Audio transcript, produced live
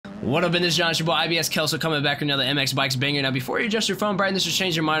What up, in this John, it's your boy IBSKELSO coming back with another MX Bikes banger. Now, before you adjust your phone brightness or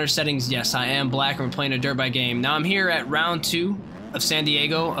change your monitor settings, yes, I am black and we're playing a dirt bike game. Now, I'm here at round 2 of San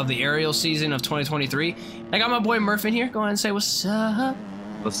Diego of the aerial season of 2023. I got my boy Murph in here. Go ahead and say what's up.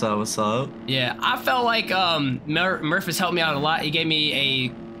 What's up, what's up? Yeah, I felt like Murph has helped me out a lot. He gave me a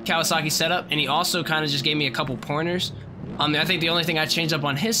Kawasaki setup, and he also kind of just gave me a couple pointers. I think the only thing I changed up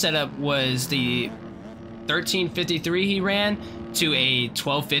on his setup was the 1353 he ran to a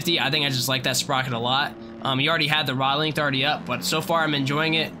 1250. I think I just like that sprocket a lot. He already had the rod length already up, but so far I'm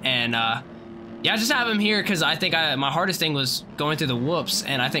enjoying it. And yeah, I just have him here because I think my hardest thing was going through the whoops,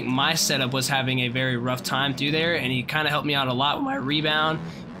 and I think my setup was having a very rough time through there, and he kind of helped me out a lot with my rebound,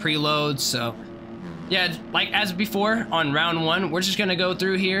 preload. So yeah, like as before on round 1, we're just gonna go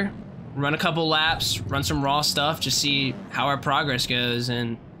through here, run a couple laps, run some raw stuff, just see how our progress goes.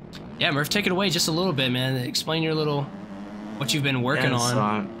 And yeah, Murph, take it away just a little bit, man. Explain your little, what you've been working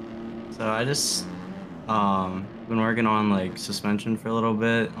on. So I just been working on like suspension for a little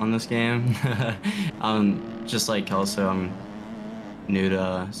bit on this game. Just like Kelso, I'm new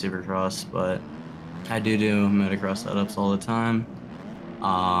to Supercross, but I do motocross setups all the time.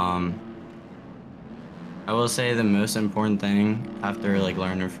 I will say the most important thing after like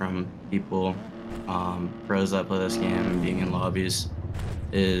learning from people, pros that play this game and being in lobbies,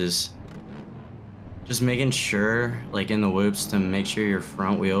 is just making sure, like in the whoops, to make sure your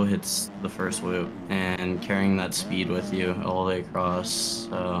front wheel hits the first whoop and carrying that speed with you all the way across.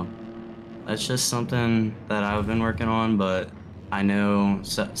 So that's just something that I've been working on, but I know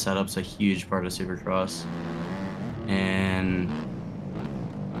setup's a huge part of Supercross, and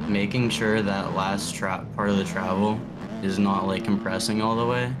making sure that last part of the travel is not like compressing all the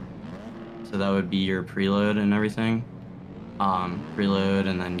way. So that would be your preload and everything. Preload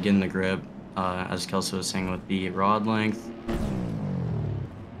and then getting the grip, as Kelso was saying with the rod length.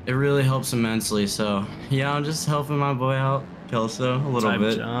 It really helps immensely. So yeah, I'm just helping my boy out, Kelso, a little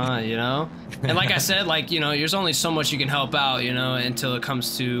bit. You know, and like I said, like, you know, there's only so much you can help out, you know, until it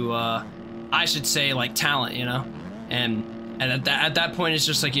comes to, I should say, like talent, you know, and at that point, it's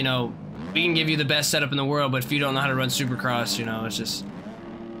just like, you know, we can give you the best setup in the world, but if you don't know how to run Supercross, you know, it's just,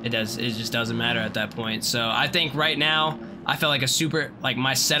 it just doesn't matter at that point. So I think right now, I felt like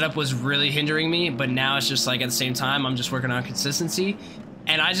my setup was really hindering me, but now it's just like at the same time, I'm just working on consistency.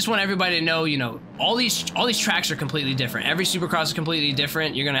 And I just want everybody to know, you know, all these tracks are completely different. Every Supercross is completely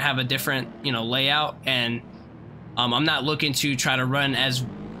different. You're gonna have a different, you know, layout, and I'm not looking to try to run as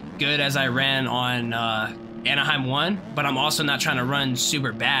good as I ran on Anaheim 1, but I'm also not trying to run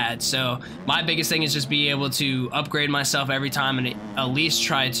super bad. So my biggest thing is just be able to upgrade myself every time and at least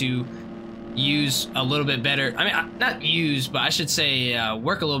try to use a little bit better. I mean, not use, but I should say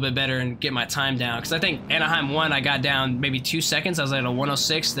work a little bit better and get my time down. Because I think Anaheim 1, I got down maybe 2 seconds. I was at a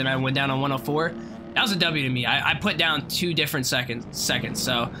 106, then I went down on 104. That was a W to me. I put down 2 different seconds.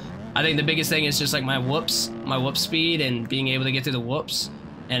 So I think the biggest thing is just like my whoop speed and being able to get through the whoops.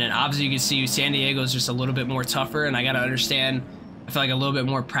 And then obviously you can see San Diego is just a little bit more tougher, and I got to understand, I feel like a little bit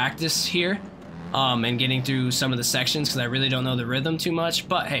more practice here. And getting through some of the sections because I really don't know the rhythm too much,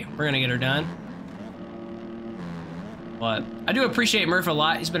 but hey, we're gonna get her done. But I do appreciate Murph a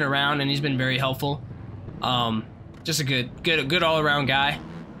lot. He's been around and he's been very helpful. Just a good all-around guy.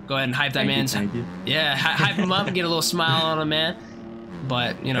 Go ahead and hype that man. Thank you. Yeah, hype him up and get a little smile on him, man.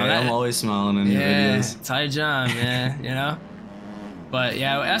 But you know, hey, I'm always smiling in your videos. Ty John, man, you know. But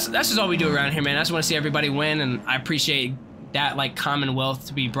yeah, that's just all we do around here, man. I just want to see everybody win, and I appreciate that like commonwealth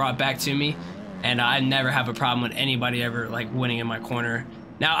to be brought back to me. And I never have a problem with anybody ever like winning in my corner.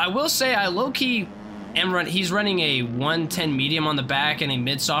 Now I will say I low-key am he's running a 110 medium on the back and a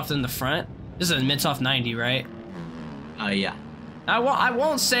mid-soft in the front. This is a mid-soft 90, right? Yeah. I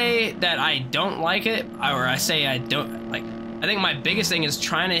won't say that I don't like it, or I say I don't like. I think my biggest thing is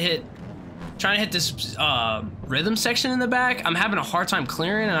trying to hit this rhythm section in the back. I'm having a hard time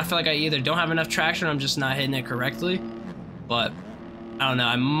clearing, and I feel like I either don't have enough traction or I'm just not hitting it correctly. But I don't know,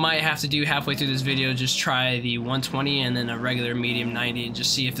 I might have to do halfway through this video, just try the 120 and then a regular medium 90 and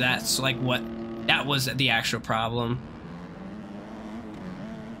just see if that's like that was the actual problem.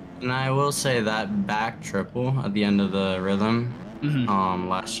 And I will say that back triple at the end of the rhythm,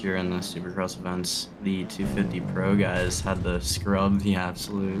 last year in the Supercross events, the 250 Pro guys had to scrub the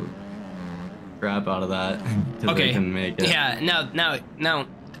absolute crap out of that because they couldn't make it. Yeah, now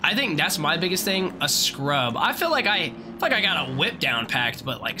I think that's my biggest thing, a scrub. I feel like I got a whip down packed,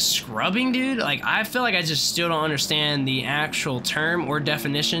 but like scrubbing, dude, like I feel like I just still don't understand the actual term or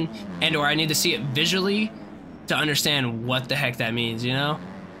definition, and or I need to see it visually to understand what the heck that means, you know?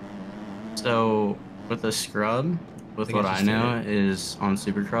 So with a scrub, with what I know is on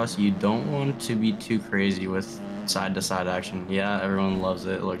Supercross, you don't want to be too crazy with side-to-side action. Yeah, everyone loves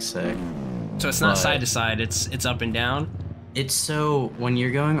it. It looks sick. So it's not side-to-side. It's up and down. It's so when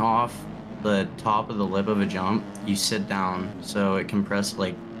you're going off the top of the lip of a jump, you sit down, so it compresses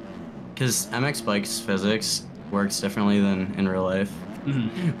like, because MX bikes physics works differently than in real life.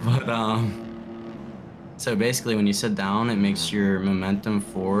 But so basically when you sit down, it makes your momentum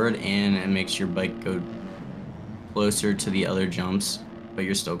forward and it makes your bike go closer to the other jumps, but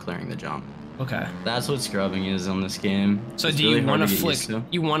you're still clearing the jump. Okay. That's what scrubbing is on this game. So do you want to flick?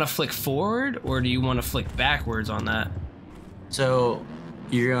 You want to flick forward, or do you want to flick backwards on that? So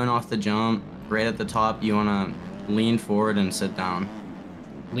you're going off the jump right at the top. You want to lean forward and sit down.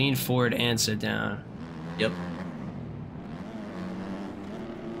 Lean forward and sit down. Yep.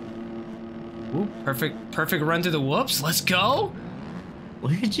 Ooh, perfect run through the whoops. Let's go.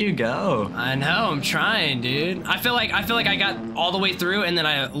 Look at you go. I know, I'm trying, dude. I feel like I got all the way through and then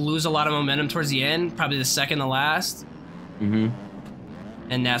I lose a lot of momentum towards the end, probably the second to last. And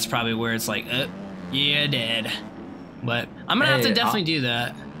that's probably where it's like, yeah, dead. But I'm gonna have to definitely do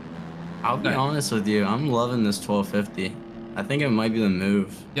that. I'll be honest with you, I'm loving this 1250. I think it might be the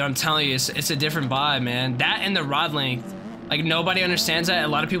move. Dude, I'm telling you, it's a different vibe, man. That and the rod length. Like, nobody understands that. A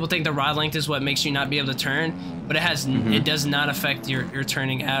lot of people think the rod length is what makes you not be able to turn, but it has it does not affect your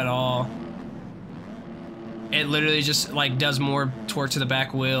turning at all. It literally just like does more torque to the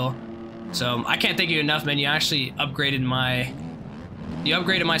back wheel. So I can't thank you enough, man. You actually upgraded my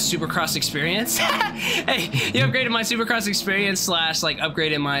Supercross experience. Hey, you upgraded my Supercross experience / like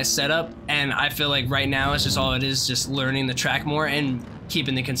upgraded my setup, and I feel like right now it's just all it is, just learning the track more and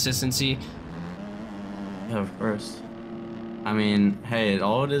keeping the consistency. Yeah, of course. I mean, hey,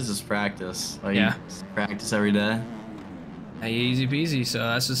 all it is practice. Like, practice every day. Hey, easy peasy. So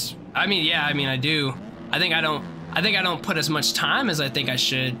that's just. I mean, yeah. I mean, I do. I think I don't put as much time as I think I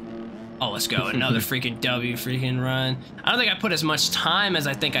should. Oh, let's go. Another freaking W freaking run. I don't think I put as much time as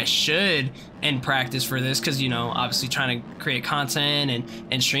I think I should in practice for this, because, you know, obviously trying to create content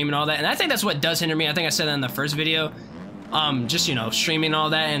and stream and all that. And I think that's what does hinder me. I think I said that in the first video. Just, you know, streaming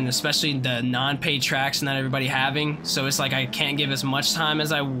all that, and especially the non-paid tracks not everybody having. So it's like I can't give as much time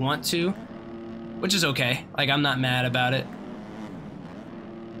as I want to, which is okay. Like, I'm not mad about it.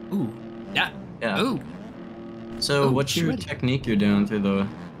 Ooh. Yeah. Ooh. So what's your technique you're doing through the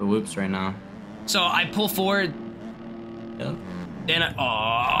whoops right now? So I pull forward. Yep. Then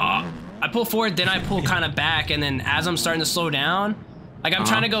I pull forward, then I pull kind of back, and then as I'm starting to slow down, like I'm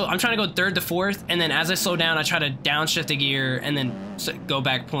trying to go third to fourth, and then as I slow down, I try to downshift the gear and then go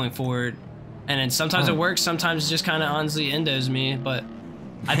back pulling forward. And then sometimes it works, sometimes it just kind of honestly endos me, but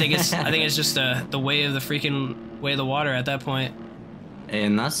I think it's just the way of the water at that point.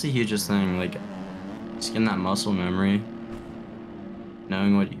 And that's the hugest thing, like just getting that muscle memory,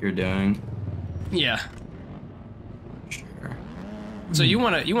 knowing what you're doing. Yeah. Sure. So you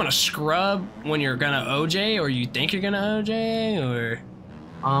wanna scrub when you're gonna OJ, or you think you're gonna OJ, or?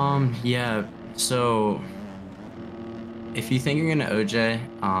 Yeah. So if you think you're gonna OJ,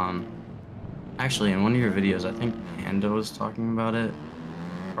 actually in one of your videos, I think Panda was talking about it.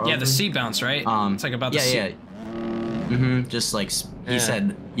 Probably. Yeah, the seat bounce, right? It's like about the seat. Yeah. Just like he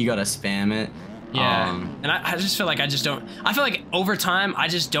said, you gotta spam it. Yeah, and I just feel like I feel like over time, I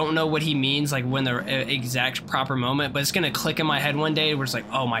just don't know what he means, like when the exact proper moment, but it's gonna click in my head one day where it's like,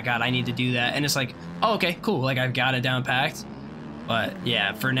 oh my God, I need to do that. And it's like, oh, okay, cool. Like I've got it down packed. But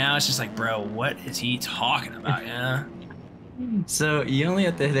yeah, for now, it's just like, bro, what is he talking about? Yeah. So you only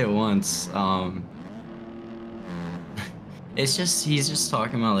have to hit it once. It's just, he's just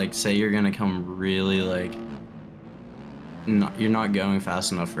talking about like, say you're gonna come really like, you're not going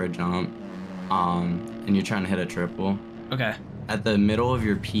fast enough for a jump. And you're trying to hit a triple. Okay. At the middle of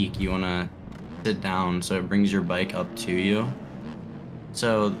your peak, you want to sit down so it brings your bike up to you.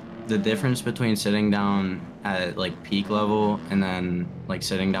 So the difference between sitting down at like peak level and then like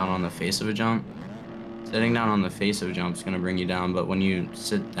sitting down on the face of a jump, sitting down on the face of a jump is going to bring you down, but when you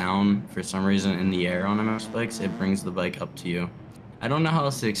sit down for some reason in the air on MX bikes, it brings the bike up to you. I don't know how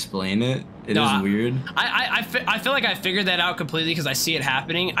else to explain it. It is weird. I feel like I figured that out completely because I see it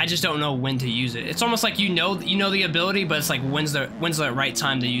happening. I just don't know when to use it. It's almost like you know the ability, but it's like when's the right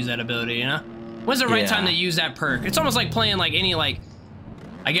time to use that ability, you know? When's the right time to use that perk? It's almost like playing like any like,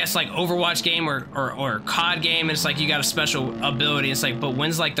 I guess like Overwatch game or COD game, and it's like you got a special ability. It's like, but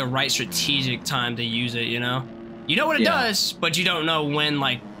when's like the right strategic time to use it, you know? You know what it does, but you don't know when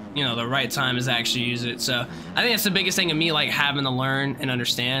like, you know, the right time is to actually use it. So I think that's the biggest thing of me, like having to learn and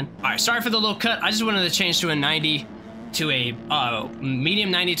understand. All right, sorry for the little cut. I just wanted to change to a 90 to a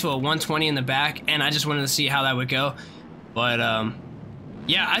medium 90 to a 120 in the back, and I just wanted to see how that would go. But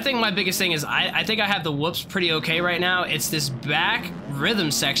yeah, I think my biggest thing is I think I have the whoops pretty okay right now. It's this back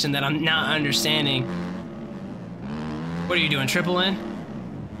rhythm section that I'm not understanding. What are you doing, triple in?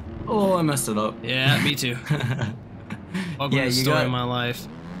 Oh, I messed it up. Yeah, me too. Welcome to the story of my life.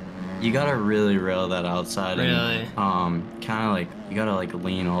 You gotta really rail that outside. Really? And, kind of like, you gotta like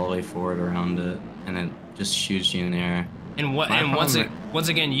lean all the way forward around it, and it just shoots you in the air. And what? And once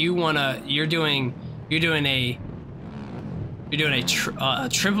again, you're doing a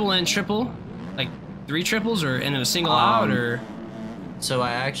triple in triple, like 3 triples, or in a single out, or? So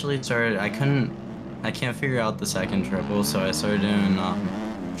I actually started. I can't figure out the second triple, so I started doing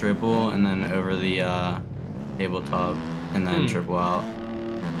triple and then over the tabletop and then triple out.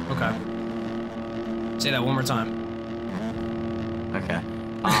 Okay. Say that one more time. Okay.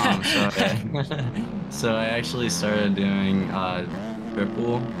 So I actually started doing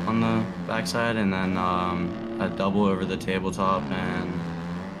triple on the backside, and then a double over the tabletop and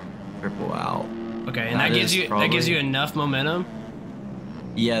triple out. Okay, and that gives you enough momentum.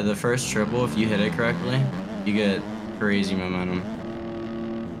 Yeah, the first triple, if you hit it correctly, you get crazy momentum.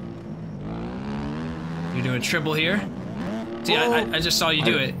 You're doing triple here. See, I just saw you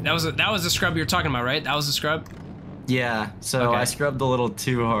do it. That was the scrub you were talking about, right? That was the scrub. Yeah. So okay. I scrubbed a little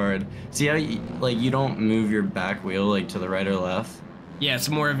too hard. See how you don't move your back wheel like to the right or left? Yeah, it's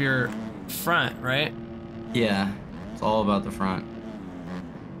more of your front, right? Yeah, it's all about the front.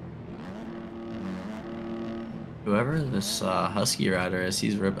 Whoever this Husky rider is,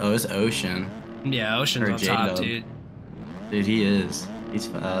 he's ripped. Oh, it's Ocean. Yeah, Ocean's on top, dude. Dude, he is. He's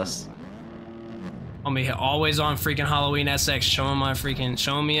fast. I'll be always on freaking Halloween SX,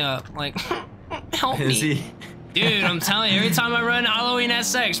 showing me up. Like, help me. Is he? Dude, I'm telling you, every time I run Halloween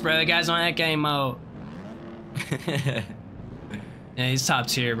SX, bro, the guy's on that game mode. Yeah, he's top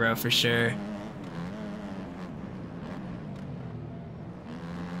tier, bro, for sure.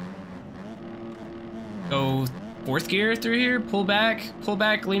 Go 4th gear through here, pull back,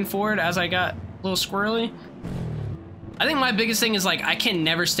 lean forward as I got a little squirrely. I think my biggest thing is like I can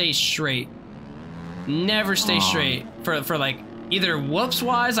never stay straight. Never stay straight for like either whoops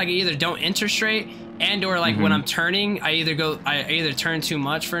wise, like I either don't enter straight, and or like when I'm turning, I either turn too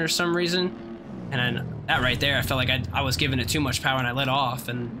much for some reason, and then that right there, I felt like I was giving it too much power and I let off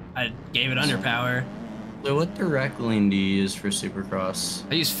and I gave it under power. So what direct lean do you use for Supercross?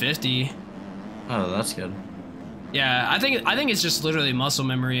 I use 50. Oh, that's good. Yeah, I think it's just literally muscle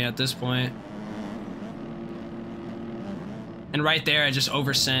memory at this point. And right there, I just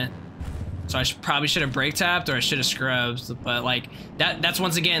oversent. So I probably should have brake tapped or I should have scrubbed. But like that's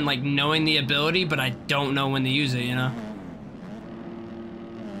once again like knowing the ability, but I don't know when to use it, you know?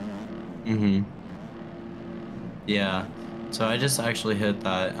 Yeah. So I just actually hit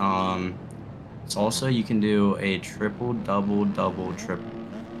that. It's also you can do a triple, double, double, triple.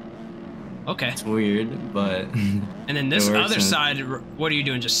 Okay. It's weird, but. And then this other side, what are you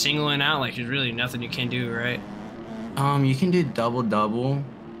doing? Just singling out? Like there's really nothing you can do, right? You can do double, double.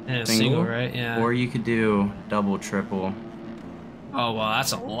 And a single, right? Yeah. Or you could do double, triple. Oh, well,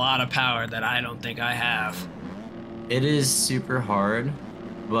 that's a lot of power that I don't think I have. It is super hard,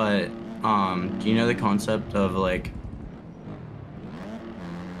 but do you know the concept of like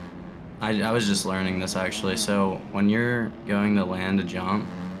I was just learning this actually. So when you're going to land a jump,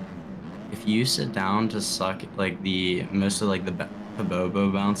 if you sit down to suck like most of like the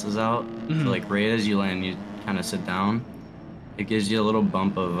bobo bounces out, so like right as you land, you kind of sit down. It gives you a little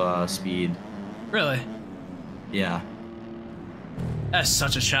bump of speed. Really? Yeah. That's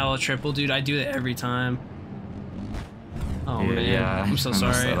such a shallow triple, dude. I do it every time. Oh man, yeah, I'm so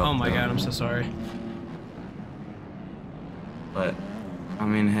sorry. Oh my god, I'm so sorry. But I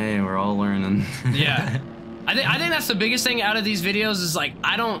mean, hey, we're all learning. Yeah. I think that's the biggest thing out of these videos is like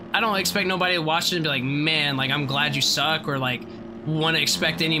I don't expect nobody to watch it and be like, man, like I'm glad you suck, or like want to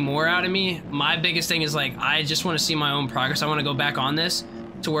expect any more out of me. My biggest thing is like I just want to see my own progress. I want to go back on this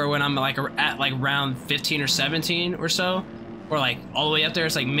to where when I'm like at like round 15 or 17 or so, or like all the way up there,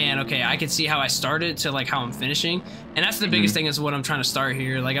 it's like, man, okay, I can see how I started to like how I'm finishing. And that's the biggest thing is what I'm trying to start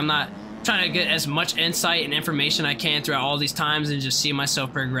here. Like I'm not trying to get as much insight and information I can throughout all these times and just see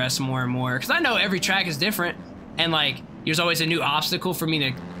myself progress more and more, because I know every track is different and like there's always a new obstacle for me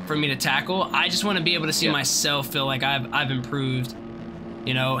to tackle. I just want to be able to see myself feel like I've improved,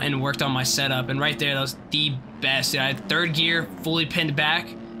 you know, and worked on my setup. And right there, that was the best. I had 3rd gear, fully pinned back.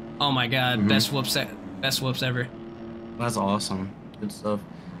 Oh my god, best whoops ever. That's awesome. Good stuff.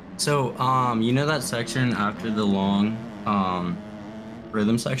 So, you know that section after the long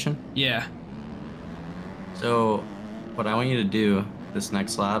rhythm section? Yeah. So what I want you to do this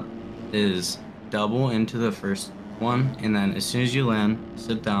next lap is double into the first one, and then as soon as you land,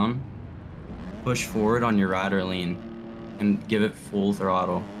 sit down, push forward on your right or lean, and give it full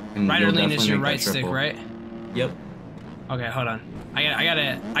throttle. And right or lean is your right stick, right? Yep. Okay, hold on. I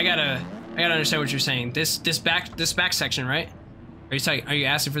gotta understand what you're saying. This back section, right? Are you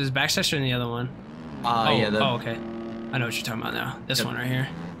asking for this back section or the other one? Yeah. Oh, okay. I know what you're talking about now. This one right here.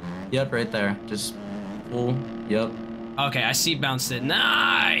 Yep, right there. Just full. Yep. Okay, I seat bounced it.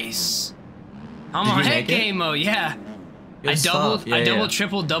 Nice. I'm on head game mode. Yeah. I doubled,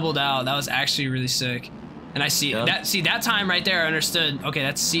 triple, doubled out. That was actually really sick. And I see that. See that time right there. I understood. Okay,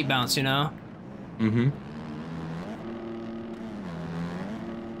 that's seat bounce. You know. Mm-hmm.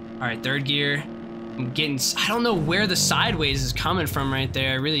 All right, third gear. I'm getting. I don't know where the sideways is coming from right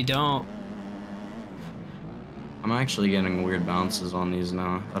there. I really don't. I'm actually getting weird bounces on these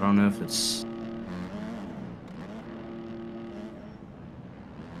now. I don't know if it's.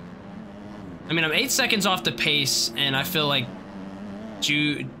 I mean, I'm 8 seconds off the pace, and I feel like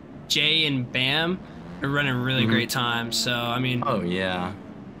Jay and Bam are running really great times. So I mean. Oh yeah.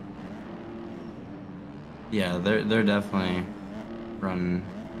 Yeah, they're definitely running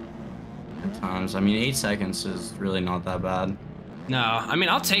good times. I mean, 8 seconds is really not that bad. No, I mean,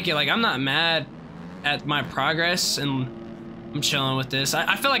 I'll take it. Like, I'm not mad at my progress, and I'm chilling with this.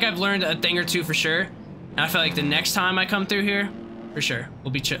 I feel like I've learned a thing or two for sure, and I feel like the next time I come through here, for sure,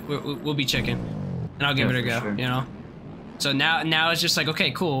 we'll be checking, and I'll give it a go. Sure. You know. So now it's just like,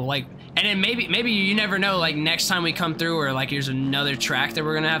 okay, cool. Like, and then maybe you never know. Like, next time we come through, or like here's another track that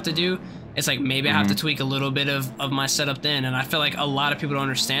we're gonna have to do. It's like maybe I have to tweak a little bit of my setup then, and I feel like a lot of people don't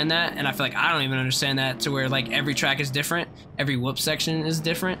understand that, and I feel like I don't even understand that, to where like every track is different, every whoop section is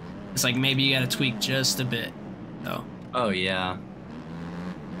different. It's like maybe you gotta tweak just a bit, though. Oh yeah.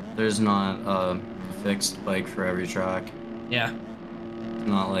 There's not a fixed bike for every track. Yeah.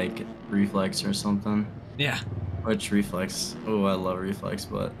 Not like reflex or something. Yeah. Which reflex? Oh, I love reflex,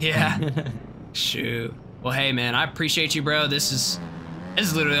 but yeah. Shoot. Well, hey man, I appreciate you, bro. This is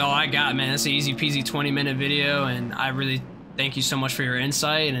literally all I got, man. It's an easy peasy 20-minute video, and I really thank you so much for your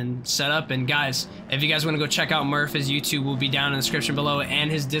insight and setup. And guys, if you guys want to go check out Murph, his YouTube will be down in the description below, and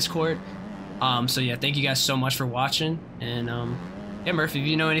his Discord. So yeah, thank you guys so much for watching. And yeah, Murph, if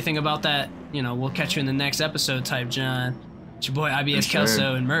you know anything about that, you know, we'll catch you in the next episode type, John. It's your boy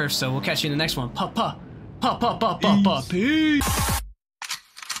IBSKELSO and Murph, so we'll catch you in the next one. Peace.